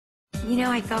You know,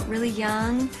 I felt really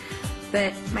young,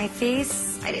 but my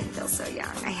face, I didn't feel so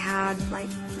young. I had like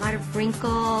a lot of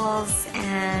wrinkles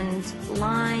and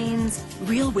lines.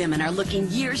 Real women are looking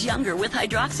years younger with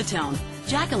Hydroxatone.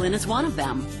 Jacqueline is one of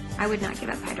them. I would not give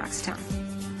up Hydroxatone.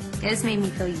 It has made me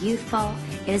feel youthful.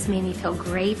 It has made me feel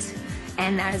great.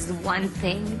 And that is the one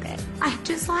thing that I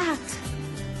just lacked.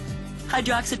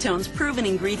 Hydroxatone's proven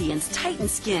ingredients tighten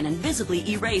skin and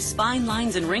visibly erase fine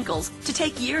lines and wrinkles to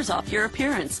take years off your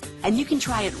appearance. And you can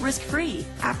try it risk-free.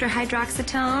 After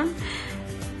Hydroxatone,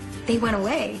 they went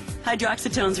away.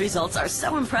 Hydroxatone's results are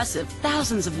so impressive,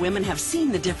 thousands of women have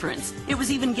seen the difference. It was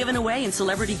even given away in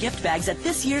celebrity gift bags at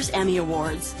this year's Emmy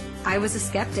Awards. I was a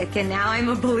skeptic, and now I'm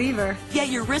a believer. Get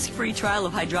your risk-free trial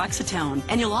of Hydroxatone,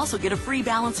 and you'll also get a free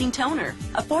balancing toner,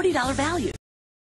 a $40 value.